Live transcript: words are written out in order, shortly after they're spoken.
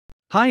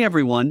Hi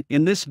everyone,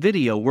 in this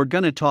video we're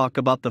gonna talk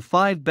about the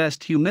 5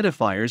 best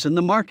humidifiers in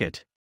the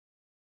market.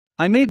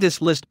 I made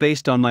this list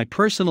based on my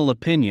personal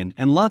opinion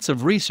and lots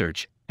of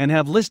research, and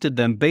have listed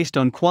them based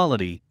on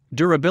quality,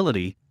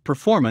 durability,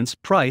 performance,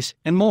 price,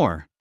 and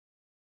more.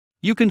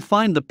 You can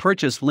find the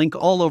purchase link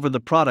all over the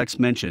products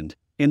mentioned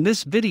in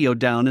this video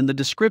down in the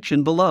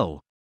description below.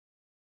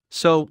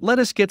 So, let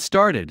us get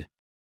started.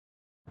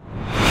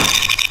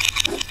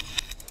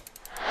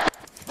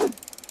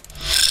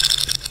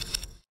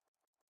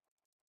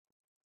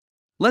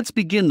 Let's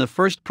begin the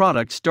first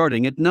product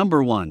starting at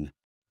number 1.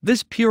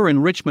 This pure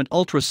enrichment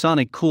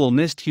ultrasonic cool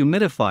mist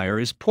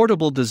humidifier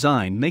portable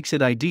design makes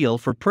it ideal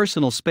for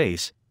personal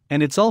space,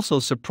 and it's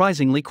also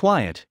surprisingly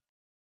quiet.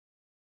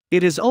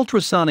 It is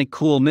ultrasonic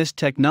cool mist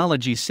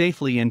technology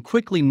safely and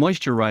quickly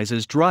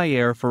moisturizes dry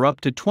air for up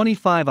to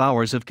 25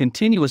 hours of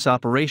continuous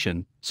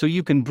operation, so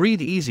you can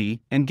breathe easy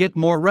and get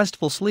more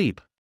restful sleep.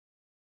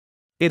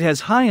 It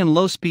has high and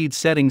low speed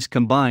settings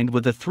combined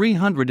with a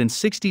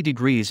 360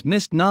 degrees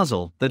mist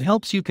nozzle that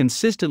helps you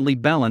consistently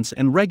balance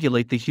and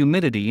regulate the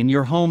humidity in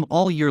your home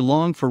all year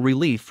long for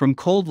relief from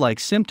cold-like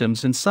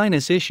symptoms and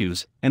sinus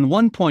issues, and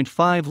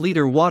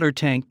 1.5-liter water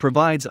tank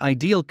provides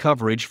ideal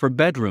coverage for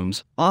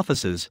bedrooms,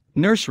 offices,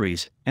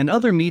 nurseries, and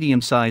other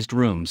medium-sized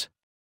rooms.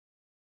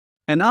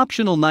 An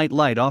optional night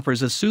light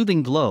offers a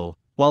soothing glow,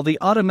 while the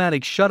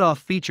automatic shut-off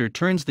feature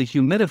turns the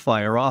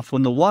humidifier off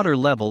when the water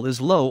level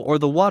is low or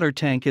the water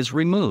tank is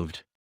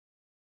removed.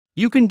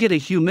 You can get a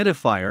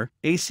humidifier,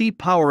 AC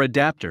power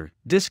adapter,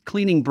 disc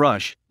cleaning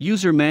brush,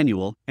 user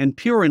manual, and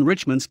Pure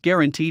Enrichment's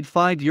guaranteed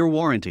 5-year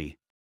warranty.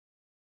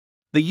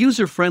 The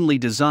user-friendly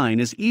design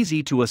is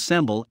easy to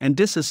assemble and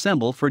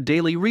disassemble for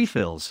daily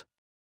refills.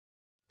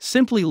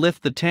 Simply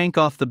lift the tank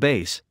off the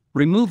base,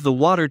 remove the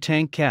water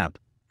tank cap,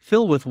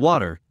 fill with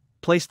water,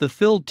 place the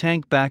filled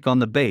tank back on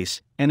the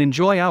base, and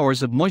enjoy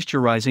hours of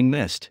moisturizing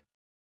mist.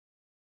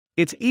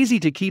 It's easy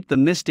to keep the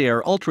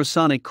Mistair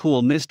ultrasonic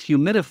cool mist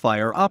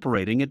humidifier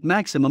operating at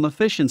maximum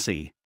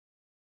efficiency.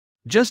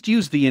 Just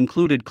use the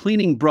included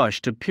cleaning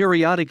brush to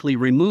periodically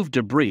remove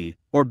debris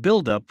or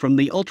buildup from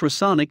the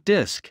ultrasonic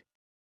disc.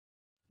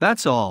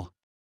 That's all.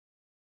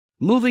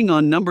 Moving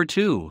on, number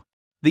 2.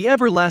 The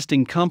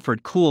Everlasting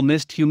Comfort Cool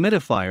Mist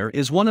Humidifier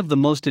is one of the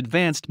most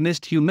advanced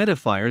mist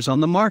humidifiers on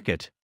the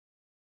market.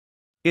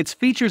 It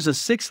features a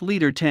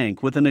 6-liter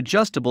tank with an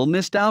adjustable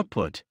mist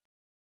output.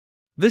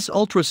 This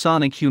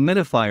ultrasonic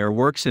humidifier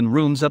works in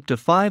rooms up to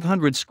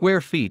 500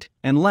 square feet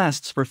and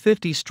lasts for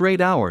 50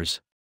 straight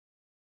hours.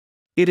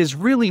 It is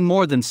really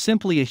more than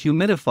simply a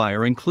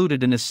humidifier,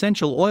 included an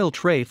essential oil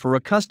tray for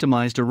a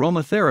customized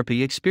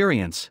aromatherapy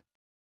experience.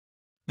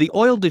 The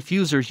oil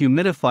diffuser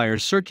humidifier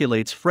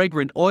circulates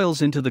fragrant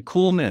oils into the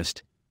cool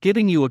mist,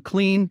 giving you a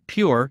clean,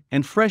 pure,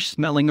 and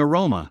fresh-smelling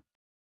aroma.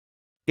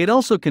 It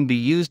also can be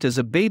used as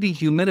a baby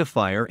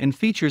humidifier and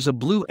features a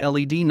blue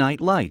LED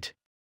night light.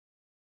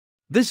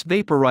 This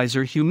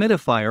vaporizer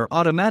humidifier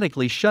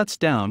automatically shuts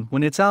down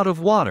when it's out of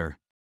water.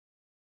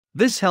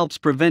 This helps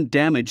prevent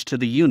damage to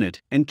the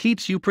unit and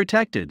keeps you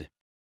protected.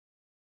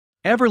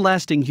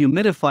 Everlasting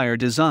humidifier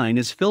design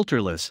is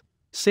filterless,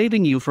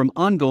 saving you from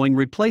ongoing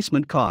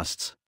replacement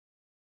costs.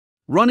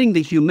 Running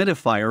the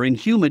humidifier in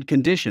humid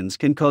conditions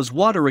can cause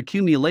water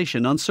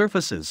accumulation on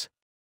surfaces.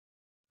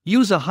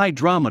 Use a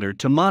hydrometer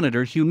to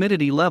monitor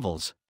humidity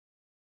levels.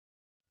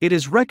 It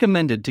is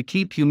recommended to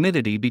keep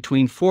humidity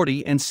between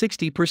 40 and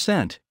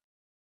 60%.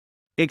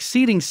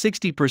 Exceeding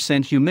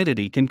 60%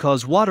 humidity can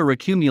cause water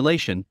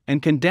accumulation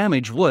and can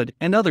damage wood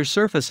and other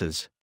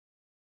surfaces.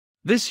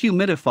 This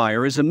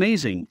humidifier is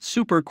amazing,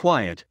 super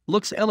quiet,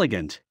 looks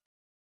elegant.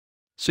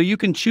 So you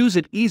can choose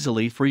it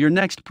easily for your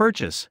next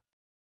purchase.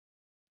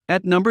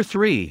 At number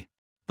 3.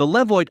 The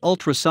LEVOIT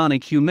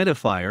Ultrasonic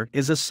Humidifier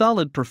is a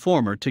solid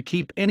performer to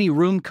keep any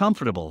room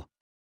comfortable.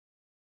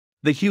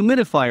 The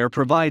humidifier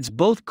provides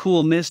both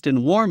cool mist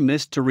and warm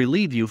mist to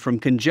relieve you from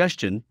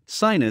congestion,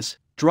 sinus,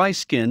 dry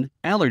skin,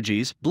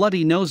 allergies,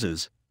 bloody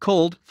noses,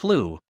 cold,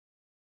 flu.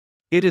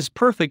 It is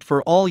perfect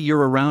for all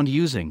year-round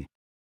using.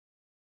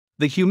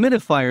 The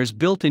humidifier's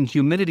built-in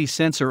humidity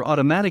sensor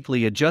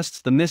automatically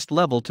adjusts the mist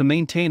level to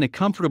maintain a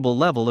comfortable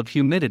level of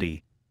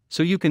humidity,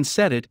 so you can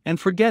set it and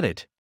forget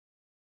it.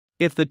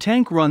 If the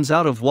tank runs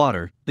out of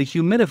water, the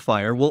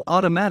humidifier will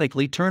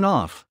automatically turn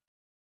off.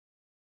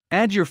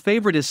 Add your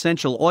favorite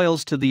essential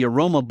oils to the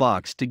aroma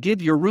box to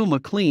give your room a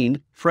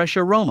clean, fresh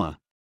aroma.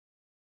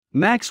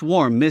 Max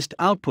warm mist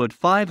output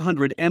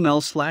 500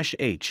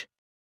 ml/h.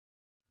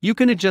 You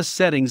can adjust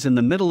settings in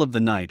the middle of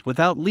the night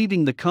without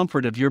leaving the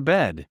comfort of your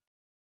bed.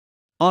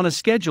 On a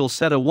schedule,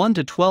 set a 1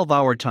 to 12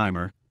 hour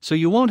timer, so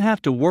you won't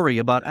have to worry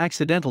about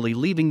accidentally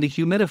leaving the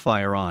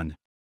humidifier on.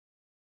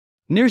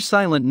 Near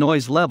silent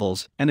noise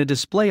levels and a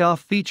display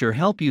off feature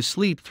help you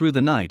sleep through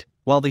the night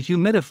while the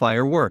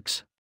humidifier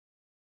works.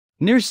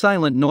 Near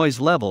silent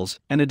noise levels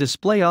and a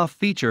display off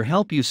feature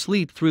help you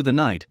sleep through the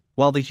night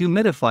while the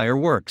humidifier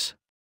works.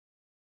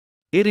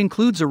 It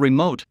includes a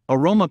remote,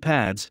 aroma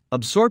pads,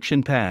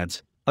 absorption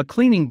pads, a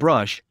cleaning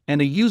brush, and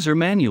a user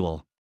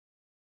manual.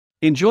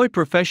 Enjoy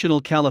professional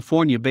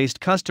California-based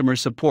customer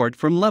support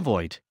from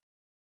LEVOIT.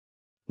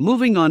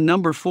 Moving on,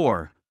 number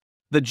 4.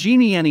 The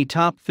GENIANI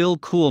Top Fill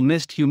Cool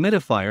Mist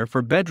Humidifier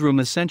for Bedroom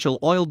Essential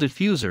Oil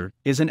Diffuser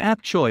is an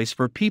apt choice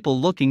for people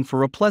looking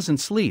for a pleasant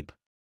sleep.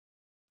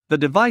 The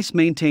device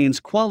maintains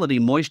quality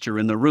moisture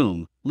in the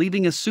room,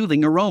 leaving a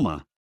soothing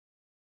aroma.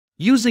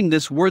 Using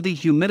this worthy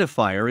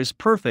humidifier is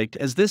perfect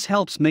as this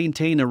helps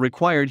maintain a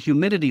required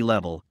humidity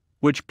level,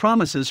 which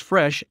promises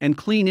fresh and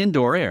clean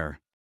indoor air.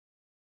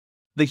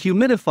 The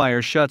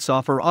humidifier shuts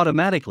off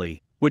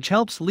automatically, which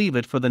helps leave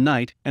it for the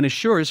night and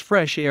assures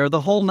fresh air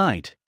the whole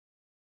night.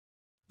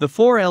 The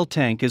 4L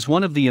tank is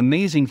one of the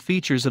amazing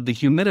features of the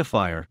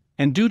humidifier,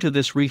 and due to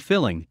this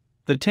refilling,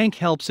 the tank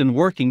helps in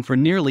working for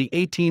nearly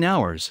 18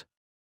 hours.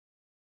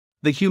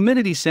 The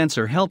humidity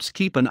sensor helps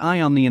keep an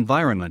eye on the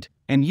environment,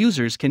 and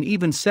users can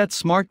even set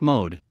smart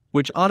mode,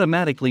 which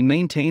automatically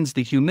maintains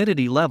the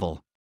humidity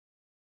level.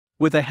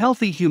 With a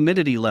healthy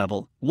humidity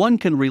level, one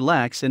can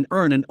relax and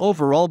earn an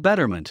overall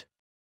betterment.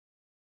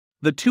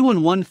 The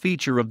 2-in-1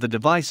 feature of the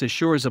device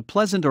assures a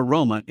pleasant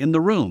aroma in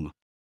the room.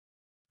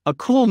 A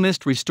cool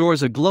mist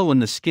restores a glow in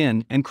the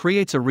skin and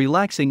creates a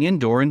relaxing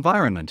indoor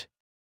environment.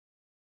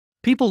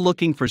 People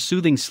looking for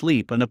soothing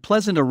sleep and a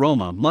pleasant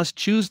aroma must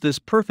choose this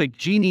perfect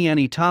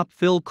GENIANI Top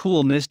Fill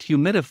Cool Mist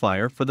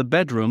Humidifier for the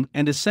bedroom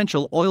and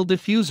essential oil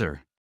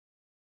diffuser.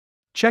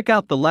 Check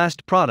out the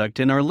last product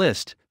in our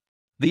list.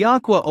 The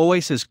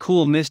AquaOasis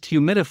Cool Mist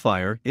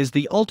Humidifier is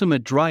the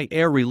ultimate dry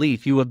air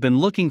relief you have been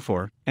looking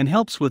for and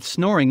helps with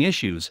snoring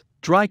issues,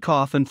 dry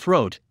cough and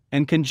throat,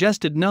 and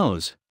congested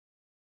nose.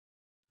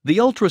 The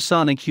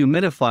ultrasonic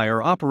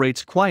humidifier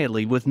operates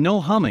quietly with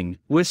no humming,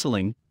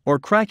 whistling, or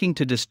cracking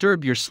to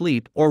disturb your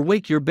sleep or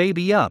wake your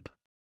baby up.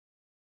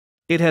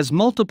 It has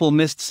multiple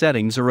mist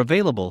settings are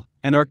available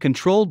and are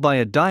controlled by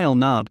a dial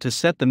knob to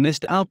set the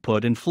mist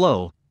output and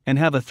flow, and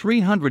have a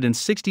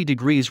 360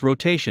 degrees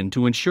rotation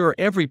to ensure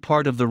every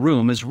part of the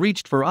room is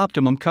reached for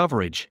optimum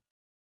coverage.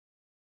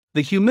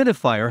 The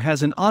humidifier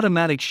has an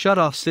automatic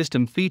shut-off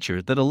system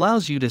feature that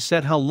allows you to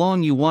set how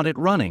long you want it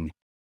running.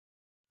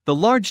 The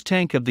large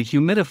tank of the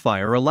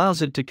humidifier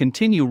allows it to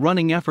continue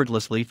running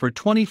effortlessly for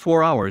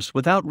 24 hours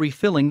without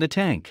refilling the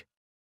tank.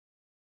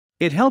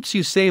 It helps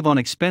you save on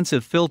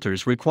expensive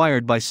filters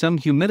required by some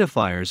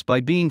humidifiers by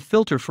being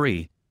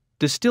filter-free.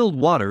 Distilled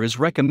water is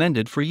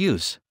recommended for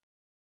use.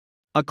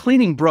 A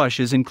cleaning brush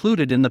is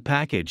included in the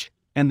package,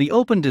 and the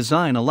open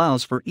design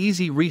allows for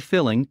easy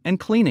refilling and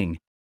cleaning.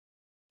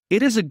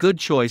 It is a good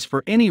choice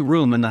for any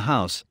room in the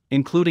house,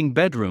 including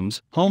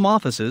bedrooms, home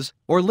offices,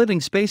 or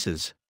living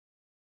spaces.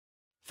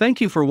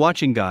 Thank you for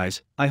watching,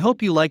 guys. I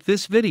hope you like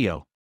this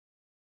video.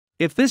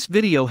 If this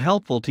video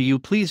helpful to you,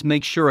 please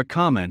make sure a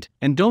comment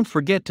and don't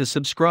forget to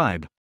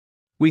subscribe.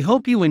 We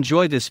hope you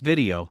enjoy this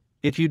video.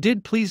 If you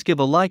did, please give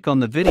a like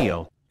on the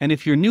video, and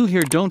if you're new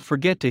here, don't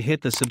forget to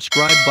hit the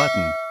subscribe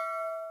button.